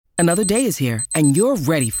Another day is here, and you're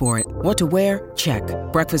ready for it. What to wear? Check.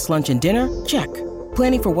 Breakfast, lunch, and dinner? Check.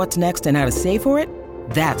 Planning for what's next and how to save for it?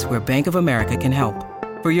 That's where Bank of America can help.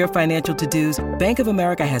 For your financial to-dos, Bank of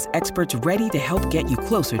America has experts ready to help get you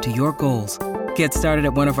closer to your goals. Get started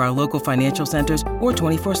at one of our local financial centers or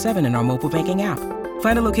 24/7 in our mobile banking app.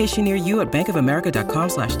 Find a location near you at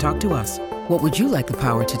bankofamerica.com/talktous. What would you like the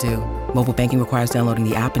power to do? Mobile banking requires downloading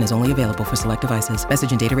the app and is only available for select devices.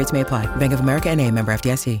 Message and data rates may apply. Bank of America N.A., member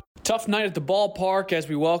FDIC. Tough night at the ballpark as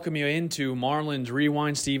we welcome you into Marlins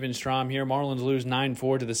Rewind. Steven Strom here. Marlins lose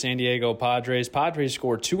 9-4 to the San Diego Padres. Padres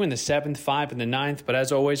score 2 in the 7th, 5 in the 9th. But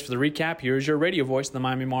as always, for the recap, here's your radio voice of the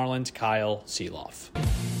Miami Marlins, Kyle Seeloff.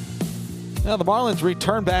 Now the Marlins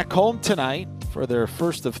return back home tonight for their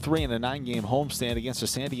first of 3 in a 9-game homestand against the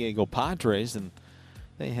San Diego Padres, and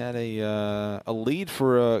they had a lead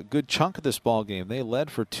for a good chunk of this ball game. They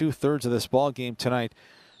led for 2/3 of this ball game tonight,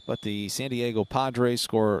 but the San Diego Padres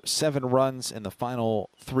score 7 runs in the final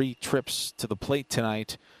 3 trips to the plate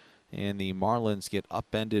tonight, and the Marlins get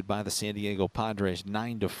upended by the San Diego Padres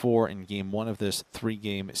 9-4 in Game 1 of this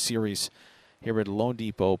 3-game series here at Lone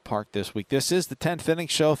Depot Park this week. This is the 10th Inning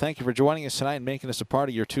Show. Thank you for joining us tonight and making us a part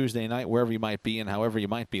of your Tuesday night, wherever you might be and however you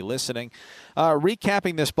might be listening.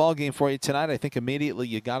 Recapping this ball game for you tonight, I think immediately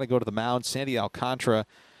you got to go to the mound. Sandy Alcantara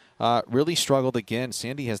really struggled again.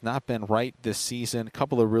 Sandy has not been right this season. A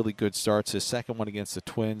couple of really good starts. His second one against the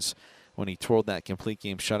Twins when he twirled that complete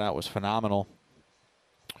game shutout was phenomenal.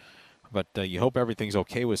 But you hope everything's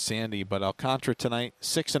okay with Sandy. But Alcantara tonight,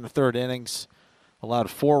 6 1/3 innings.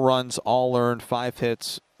 Allowed 4 runs, all earned, 5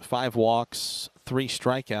 hits, 5 walks, 3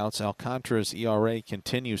 strikeouts. Alcantara's ERA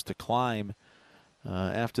continues to climb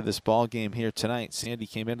after this ball game here tonight. Sandy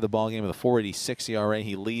came into the ball game with a 4.86 ERA.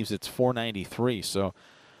 He leaves, it's 4.93. So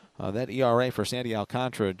that ERA for Sandy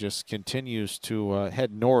Alcantara just continues to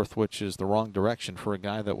head north, which is the wrong direction for a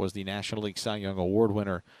guy that was the National League Cy Young Award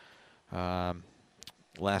winner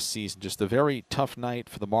last season. Just a very tough night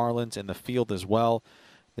for the Marlins and the field as well.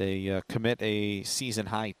 They commit a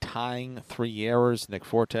season-high tying 3 errors. Nick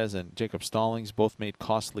Fortes and Jacob Stallings both made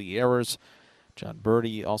costly errors. John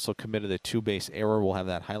Birdie also committed a 2-base error. We'll have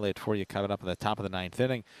that highlight for you coming up at the top of the 9th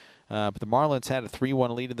inning. But the Marlins had a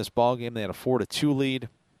 3-1 lead in this ballgame. They had a 4-2 lead.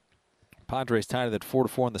 Padres tied it at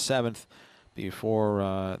 4-4 in the 7th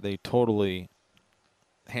before they totally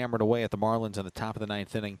hammered away at the Marlins in the top of the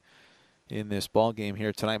 9th inning in this ball game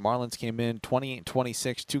here tonight. Marlins came in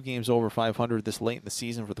 28-26, 2 games over 500 this late in the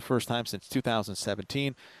season for the first time since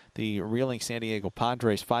 2017. The reeling San Diego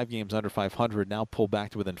Padres, 5 games under 500, now pull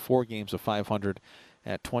back to within 4 games of 500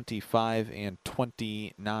 at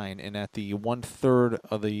 25-29. And at the 1/3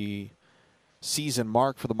 of the season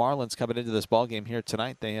mark for the Marlins coming into this ball game here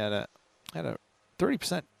tonight, they had a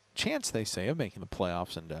 30% chance, they say, of making the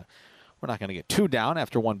playoffs. And we're not going to get too down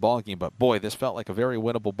after one ball game, but boy, this felt like a very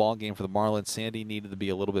winnable ball game for the Marlins. Sandy needed to be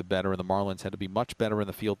a little bit better, and the Marlins had to be much better in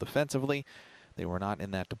the field defensively. They were not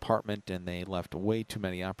in that department, and they left way too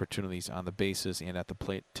many opportunities on the bases and at the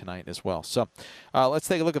plate tonight as well. So let's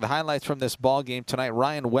take a look at the highlights from this ball game tonight.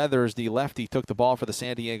 Ryan Weathers, the lefty, took the ball for the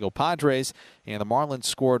San Diego Padres, and the Marlins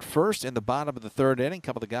scored first in the bottom of the 3rd inning. A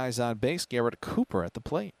couple of the guys on base, Garrett Cooper at the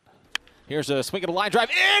plate. Here's a swing of a line drive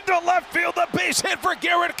into left field. The base hit for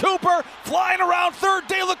Garrett Cooper. Flying around third,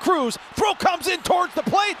 De La Cruz. Throw comes in towards the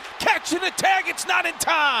plate. Catch and a tag. It's not in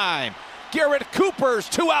time. Garrett Cooper's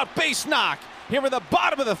 2-out base knock here in the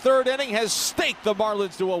bottom of the 3rd inning has staked the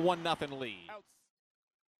Marlins to a 1-0 lead.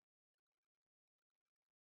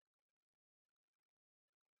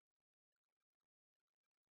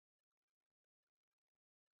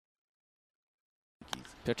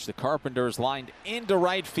 Pitch to Carpenter's lined into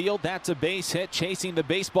right field. That's a base hit, chasing the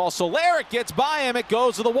baseball. Solaric gets by him. It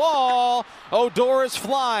goes to the wall. Odor is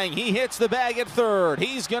flying. He hits the bag at 3rd.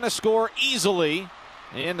 He's going to score easily.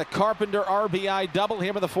 And the Carpenter RBI double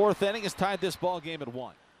here in the 4th inning has tied this ball game at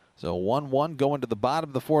 1. So 1-1 going to the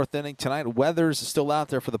bottom of the 4th inning tonight. Weathers is still out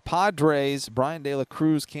there for the Padres. Brian De La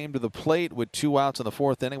Cruz came to the plate with 2 outs in the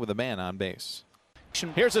 4th inning with a man on base.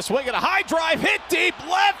 Here's a swing and a high drive, hit deep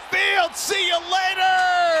left field. See you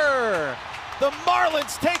later. The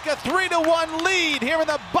Marlins take a 3-1 lead here in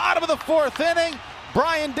the bottom of the 4th inning.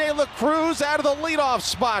 Brian De La Cruz out of the leadoff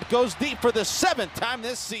spot goes deep for the 7th time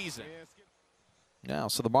this season. Now,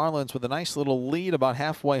 so the Marlins with a nice little lead about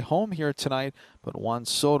halfway home here tonight, but Juan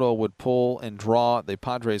Soto would pull and draw the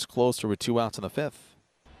Padres closer with 2 outs in the 5th.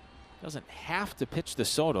 Doesn't have to pitch to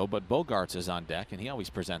Soto, but Bogarts is on deck, and he always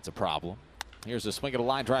presents a problem. Here's a swing at a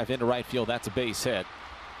line drive into right field. That's a base hit.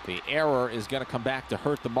 The error is going to come back to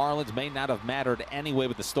hurt the Marlins. May not have mattered anyway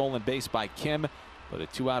with the stolen base by Kim. But a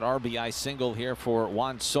 2-out RBI single here for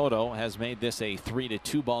Juan Soto has made this a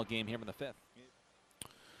 3-2 ball game here in the 5th.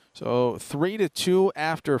 So 3-2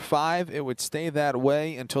 after 5. It would stay that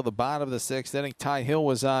way until the bottom of the 6th inning. Ty Hill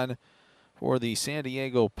was on for the San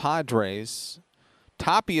Diego Padres.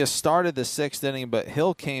 Tapia started the 6th inning, but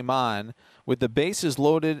Hill came on with the bases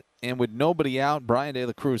loaded and with nobody out. Brian De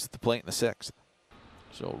La Cruz at the plate in the 6th.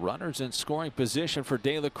 So runners in scoring position for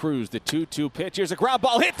De La Cruz. The 2-2 pitch. Here's a ground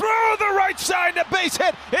ball hit through the right side. The base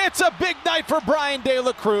hit. It's a big night for Brian De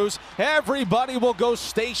La Cruz. Everybody will go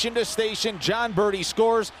station to station. John Birdie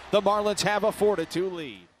scores. The Marlins have a 4-2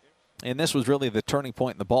 lead. And this was really the turning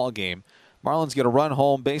point in the ball game. Marlins get a run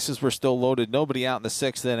home. Bases were still loaded. Nobody out in the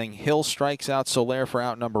 6th inning. Hill strikes out Soler for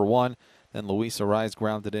out number 1. Then Luis Arraez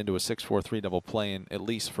grounded into a 6-4-3 double play. And at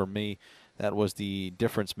least for me, that was the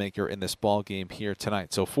difference maker in this ball game here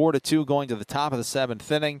tonight. So 4-2 going to the top of the 7th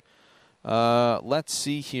inning. Let's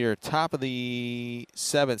see here. Top of the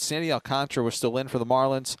 7th. Sandy Alcantara was still in for the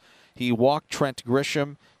Marlins. He walked Trent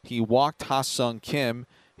Grisham. He walked Ha-Sung Kim.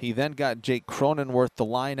 He then got Jake Cronenworth the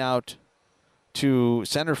line out to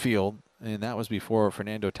center field. And that was before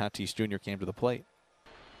Fernando Tatis Jr. came to the plate.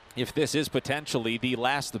 If this is potentially the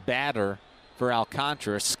last batter for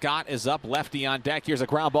Alcantara, Scott is up, lefty on deck. Here's a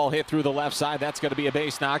ground ball hit through the left side. That's going to be a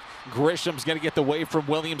base knock. Grisham's going to get the wave from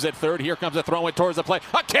Williams at third. Here comes a throw in towards the plate.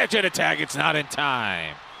 A catch and a tag. It's not in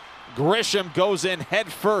time. Grisham goes in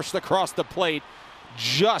head first across the plate,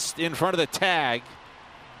 just in front of the tag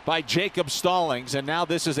by Jacob Stallings. And now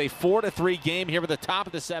this is a 4-3 game here at the top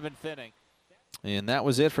of the 7th inning. And that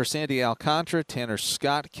was it for Sandy Alcantara. Tanner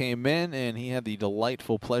Scott came in, and he had the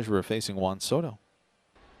delightful pleasure of facing Juan Soto.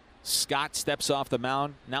 Scott steps off the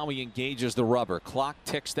mound. Now he engages the rubber. Clock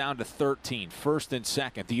ticks down to 13. First and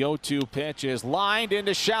second. The 0-2 pitch is lined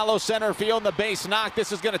into shallow center field. The base knock.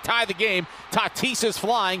 This is going to tie the game. Tatis is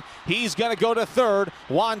flying. He's going to go to third.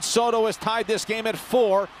 Juan Soto has tied this game at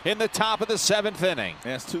 4 in the top of the 7th inning.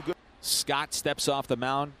 That's too good. Scott steps off the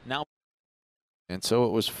mound. Now. And so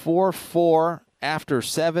it was 4-4 after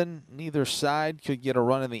 7. Neither side could get a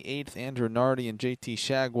run in the 8th. Andrew Nardi and JT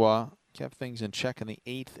Chagua kept things in check in the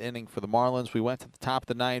 8th inning for the Marlins. We went to the top of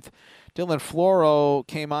the 9th. Dylan Floro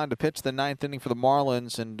came on to pitch the 9th inning for the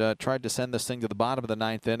Marlins and tried to send this thing to the bottom of the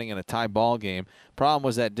 9th inning in a tie ball game. Problem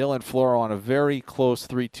was that Dylan Floro, on a very close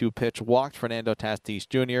 3-2 pitch, walked Fernando Tatis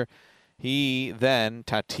Jr. He then,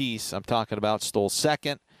 Tatis, I'm talking about, stole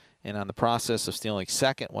second, and on the process of stealing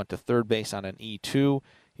second, went to third base on an E2.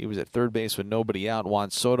 He was at third base with nobody out. Juan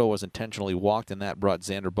Soto was intentionally walked, and that brought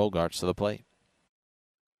Xander Bogaerts to the plate.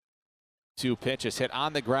 2 pitches hit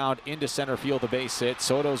on the ground into center field, the base hit.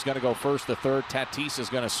 Soto's going to go first to third. Tatis is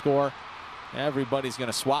going to score. Everybody's going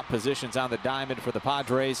to swap positions on the diamond for the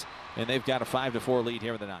Padres, and they've got a 5-4 lead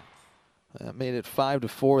here in the 9th. That made it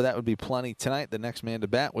 5-4. That would be plenty tonight. The next man to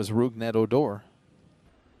bat was Rougned Odor.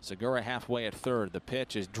 Segura halfway at third. The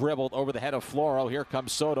pitch is dribbled over the head of Floro. Here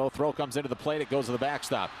comes Soto. Throw comes into the plate. It goes to the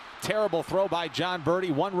backstop. Terrible throw by John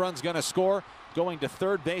Birdie. 1 run's going to score. Going to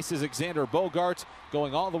third base is Xander Bogaerts.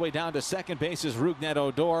 Going all the way down to second base is Rougned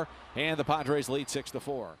Odor. And the Padres lead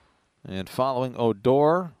 6-4. And following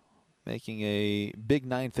Odor, making a big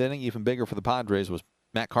 9th inning, even bigger for the Padres, was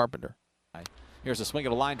Matt Carpenter. Here's a swing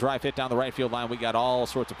of a line drive hit down the right field line. We got all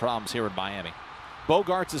sorts of problems here in Miami.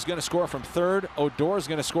 Bogaerts is going to score from third. Odor is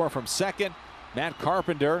going to score from second. Matt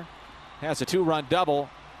Carpenter has a 2-run double.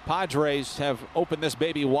 Padres have opened this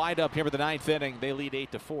baby wide up here in the 9th inning. They lead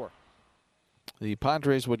 8-4. The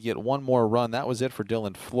Padres would get 1 more run. That was it for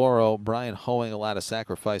Dylan Floro. Brian Hoeing allowed a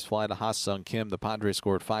sacrifice fly to Ha-Sung Kim. The Padres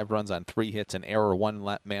scored 5 runs on 3 hits and error.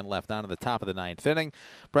 1 man left on in the top of the 9th inning.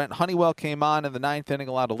 Brent Honeywell came on in the 9th inning,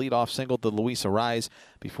 allowed a leadoff single to Luis Arraez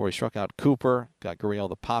before he struck out Cooper. Got Gurriel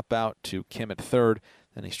the pop out to Kim at third.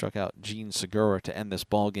 Then he struck out Gene Segura to end this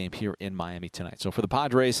ball game here in Miami tonight. So for the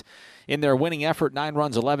Padres, in their winning effort, 9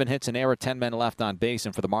 runs, 11 hits, an error, 10 men left on base.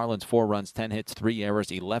 And for the Marlins, 4 runs, 10 hits, 3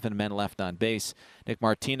 errors, 11 men left on base. Nick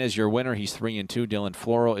Martinez, your winner. He's 3-2. Dylan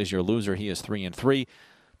Floro is your loser. He is 3-3.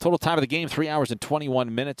 Total time of the game, 3 hours and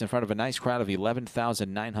 21 minutes in front of a nice crowd of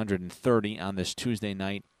 11,930 on this Tuesday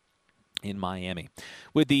night in Miami.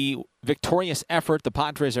 With the victorious effort, the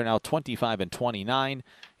Padres are now 25-29,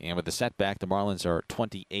 and with the setback, the Marlins are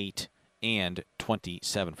 28-27.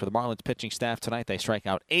 For the Marlins pitching staff tonight, they strike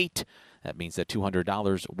out 8. That means that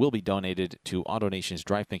 $200 will be donated to AutoNation's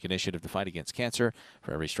Drive Pink initiative to fight against cancer.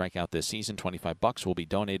 For every strikeout this season, $25 will be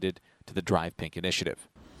donated to the Drive Pink initiative.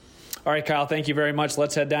 All right, Kyle, thank you very much.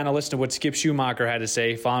 Let's head down and listen to what Skip Schumacher had to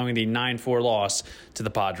say following the 9-4 loss to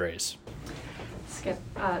the Padres. Skip,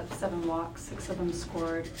 7 walks, 6 of them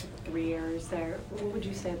scored, 3 errors there. What would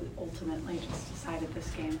you say ultimately just decided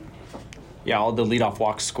this game? Yeah, all the leadoff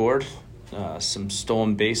walks scored. Some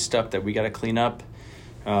stolen base stuff that we got to clean up.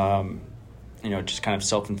 Just kind of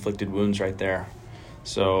self-inflicted wounds right there.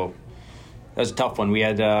 So that was a tough one. We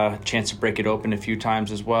had a chance to break it open a few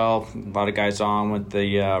times as well. A lot of guys on with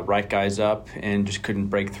the right guys up and just couldn't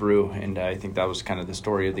break through. And I think that was kind of the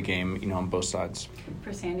story of the game, on both sides.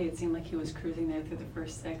 For Sandy, it seemed like he was cruising there through the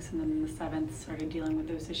first 6, and then in the 7th started dealing with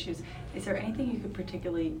those issues. Is there anything you could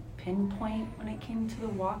particularly pinpoint when it came to the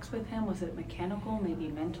walks with him? Was it mechanical, maybe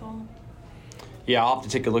mental? Yeah, I'll have to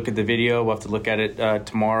take a look at the video. We'll have to look at it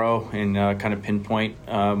tomorrow and kind of pinpoint,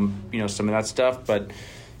 some of that stuff. But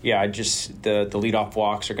yeah, the leadoff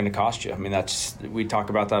walks are going to cost you. I mean, we talk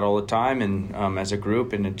about that all the time and as a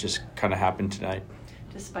group, and it just kind of happened tonight.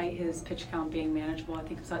 Despite his pitch count being manageable, I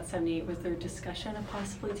think it was at 78. Was there discussion of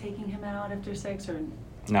possibly taking him out after 6 or?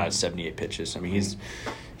 Not at 78 pitches. I mean,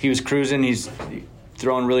 he was cruising. He's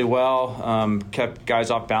throwing really well. Kept guys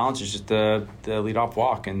off balance. It's just the leadoff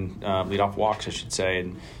walk and leadoff walks, I should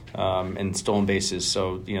say, and stolen bases.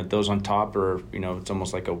 So those on top are it's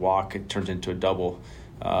almost like a walk. It turns into a double.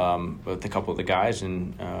 With a couple of the guys,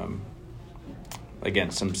 and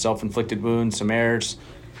again, some self-inflicted wounds, some errors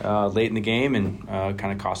late in the game, and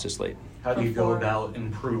kind of cost us late. How do you go about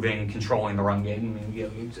improving controlling the run game? I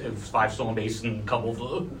mean, it was 5 stolen bases and a couple of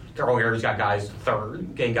the throw errors got guys to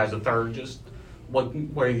third, getting guys to third. Just what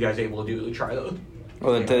are you guys able to do to try to?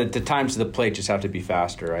 Well, the times to the plate just have to be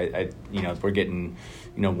faster. We're getting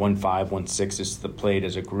 1-5, 1-6 is the plate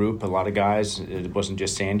as a group. A lot of guys. It wasn't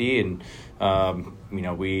just Sandy, and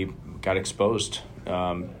we got exposed.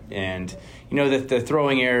 And the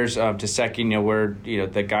throwing errors to second, where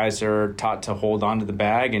the guys are taught to hold on to the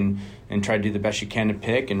bag and try to do the best you can to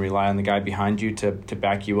pick and rely on the guy behind you to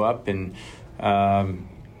back you up, and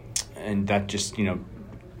that just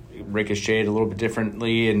ricocheted a little bit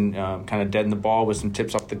differently and kind of deadened the ball with some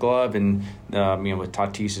tips off the glove, and with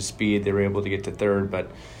Tatis's speed they were able to get to third.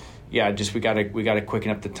 But yeah, just we got to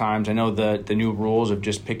quicken up the times. I know the new rules of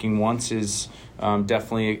just picking once is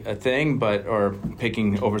definitely a thing, or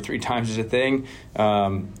picking over 3 times is a thing,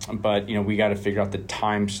 but we got to figure out the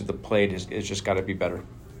times to the plate is just got to be better.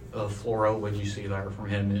 Floro, what did you see there from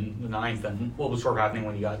him in the 9th, and what was sort of happening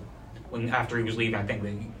when after he was leaving? I think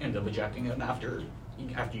they ended up ejecting him after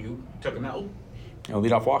you took him out.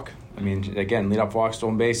 Leadoff walk. I mean, again, leadoff walk,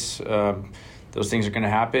 stolen base. Those things are going to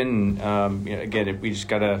happen. Again, we just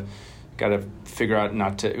gotta figure out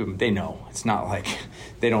not to. They know it's not like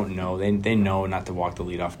they don't know. They know not to walk the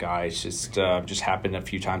leadoff guy. It's just happened a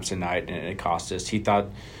few times tonight, and it cost us.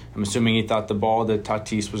 I'm assuming he thought the ball to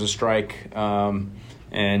Tatis was a strike,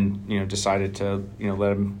 and decided to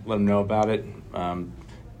let him know about it.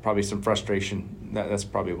 Probably some frustration. That's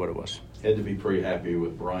probably what it was. Had to be pretty happy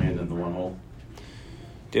with Brian and the 1 hole.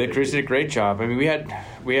 De La Cruz did a great job. I mean,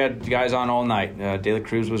 we had guys on all night. De La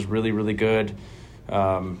Cruz was really, really good.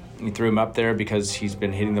 We threw him up there because he's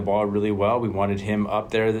been hitting the ball really well. We wanted him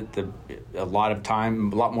up there a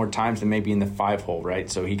lot more times than maybe in the 5 hole, right?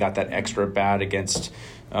 So he got that extra bat against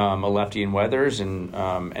a lefty in Weathers and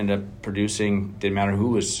ended up producing. Didn't matter who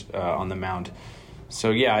was on the mound.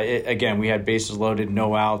 So, yeah, again, we had bases loaded,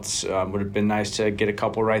 no outs. Would have been nice to get a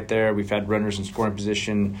couple right there. We've had runners in scoring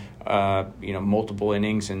position, multiple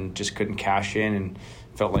innings, and just couldn't cash in, and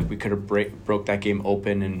felt like we could have broke that game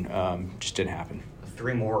open, and just didn't happen.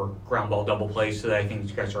 3 more ground ball double plays today. I think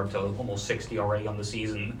you guys are up to almost 60 already on the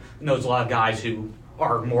season. I know there's a lot of guys who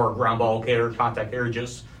are more ground ball hitter, contact hitter,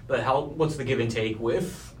 but what's the give and take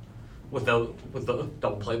with the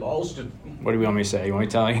double play balls? What do you want me to say? You want me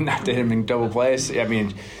to tell you not to hit him in double plays? I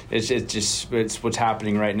mean, it's what's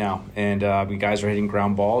happening right now, and guys are hitting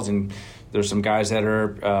ground balls, and there's some guys that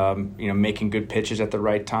are making good pitches at the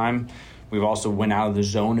right time. We've also went out of the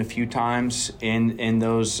zone a few times in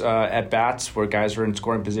those at bats where guys are in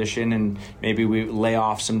scoring position, and maybe we lay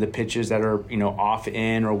off some of the pitches that are off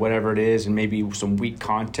in or whatever it is, and maybe some weak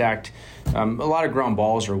contact. A lot of ground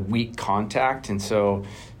balls are weak contact, and so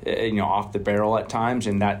off the barrel at times,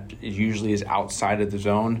 and that usually is outside of the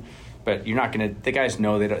zone. But you're not going to. The guys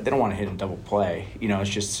know they don't want to hit in double play.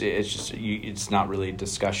 It's not really a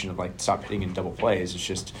discussion of like stop hitting in double plays.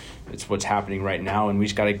 It's what's happening right now, and we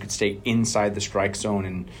just got to stay inside the strike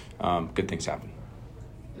zone, and good things happen.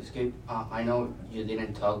 It's good. I know you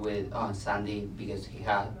didn't talk with Sandy because he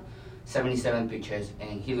had 77 pitches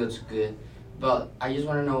and he looks good, but I just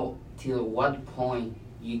want to know till what point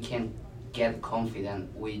you can get confident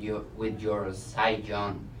with your Cy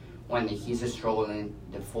Young when he's struggling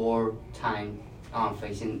the 4 time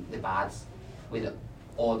facing the bats with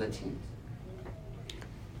all the teams.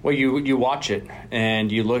 Well, you watch it and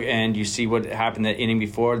you look and you see what happened the inning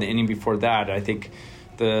before that. I think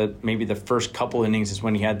maybe the first couple innings is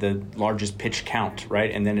when he had the largest pitch count,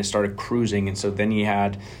 right? And then it started cruising, and so then he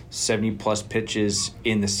had 70-plus pitches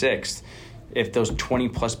in the sixth. If those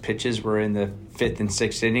 20-plus pitches were in the fifth and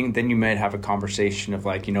sixth inning, then you might have a conversation of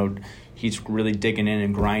like, he's really digging in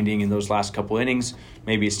and grinding in those last couple innings.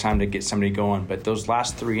 Maybe it's time to get somebody going. But those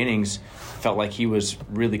last 3 innings felt like he was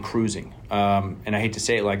really cruising. And I hate to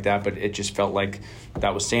say it like that, but it just felt like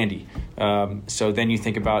that was Sandy. So then you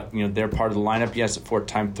think about, they're part of the lineup. Yes, the fourth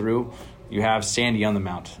time through, you have Sandy on the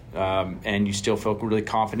mound, and you still feel really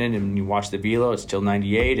confident. And you watch the velo, it's still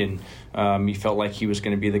 98, and you felt like he was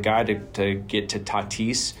going to be the guy to get to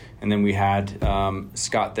Tatis. And then we had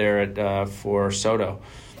Scott there for Soto,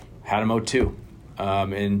 had him 0-2,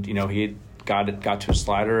 and he had got to a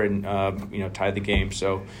slider and tied the game.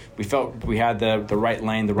 So we felt we had the right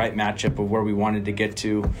lane, the right matchup of where we wanted to get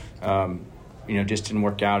to. Just didn't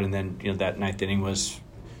work out, and then that ninth inning was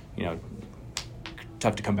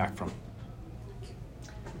tough to come back from.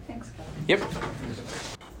 Thanks, Scott. Yep.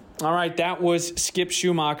 All right, that was Skip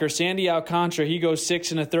Schumacher. Sandy Alcantara, he goes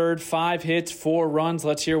 6 1/3, 5 hits, 4 runs.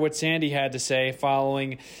 Let's hear what Sandy had to say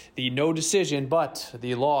following the no decision, but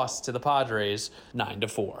the loss to the Padres,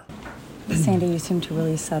 9-4. Sandy, you seemed to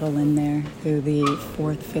really settle in there through the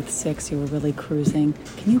 4th, 5th, 6th. You were really cruising.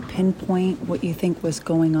 Can you pinpoint what you think was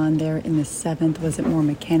going on there in the 7th? Was it more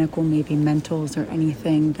mechanical, maybe mentals, or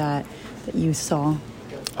anything that you saw?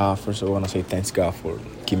 First, I want to say thanks, God, for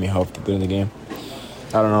keeping me healthy during the game.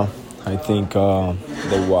 I don't know. I think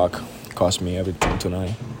the walk cost me everything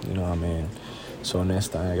tonight. So next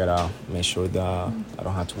time I gotta make sure that I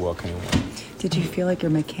don't have to walk anymore. Did you feel like your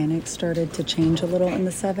mechanics started to change a little in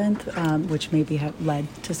the 7th, which maybe had led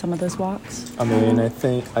to some of those walks? I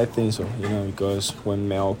think so. Because when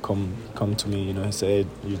Mel come to me, he said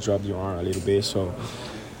you dropped your arm a little bit. So,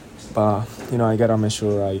 but I gotta make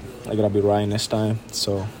sure I gotta be right next time.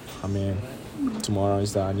 So, tomorrow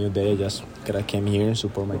is a new day. Just gotta come here and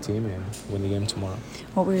support my team and win the game tomorrow.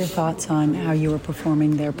 What were your thoughts on how you were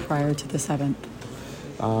performing there prior to the 7th?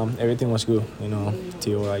 Everything was good,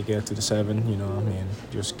 till I get to the 7th,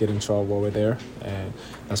 just get in trouble over there, and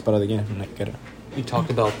that's part of the game, and I get it. You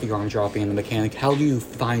talked about the arm dropping and the mechanic. How do you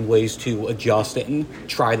find ways to adjust it and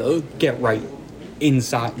try to get right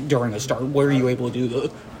inside during the start? What are you able to do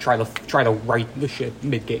to try to right the ship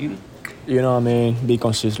mid-game? Be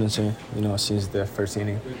consistent, since the first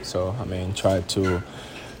inning. So, try to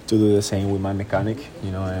do the same with my mechanic,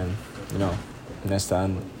 and, next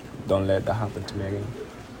time, don't let that happen to me again.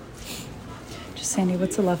 Just Sandy,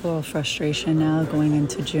 what's the level of frustration now going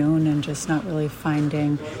into June and just not really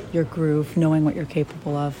finding your groove, knowing what you're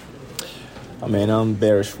capable of? I'm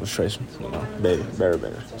very frustrated, very, very,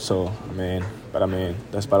 very. So,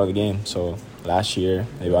 that's part of the game. So, last year,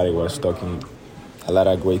 everybody was talking a lot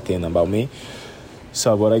of great things about me.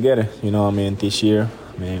 So, but I get it, this year,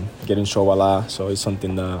 getting trouble a lot. So it's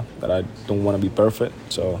something that I don't want to be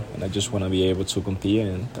perfect. So, and I just want to be able to compete,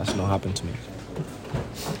 and that's not happened to me.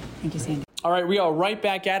 Thank you, Sandy. All right, we are right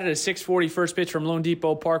back at it. A 6:40 first pitch from Lone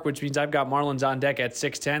Depot Park, which means I've got Marlins on deck at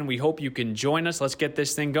 6:10. We hope you can join us. Let's get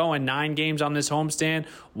this thing going. 9 games on this homestand,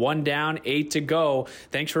 1 down, 8 to go.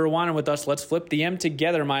 Thanks for rewinding with us. Let's flip the M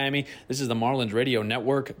together, Miami. This is the Marlins Radio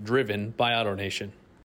Network, driven by AutoNation.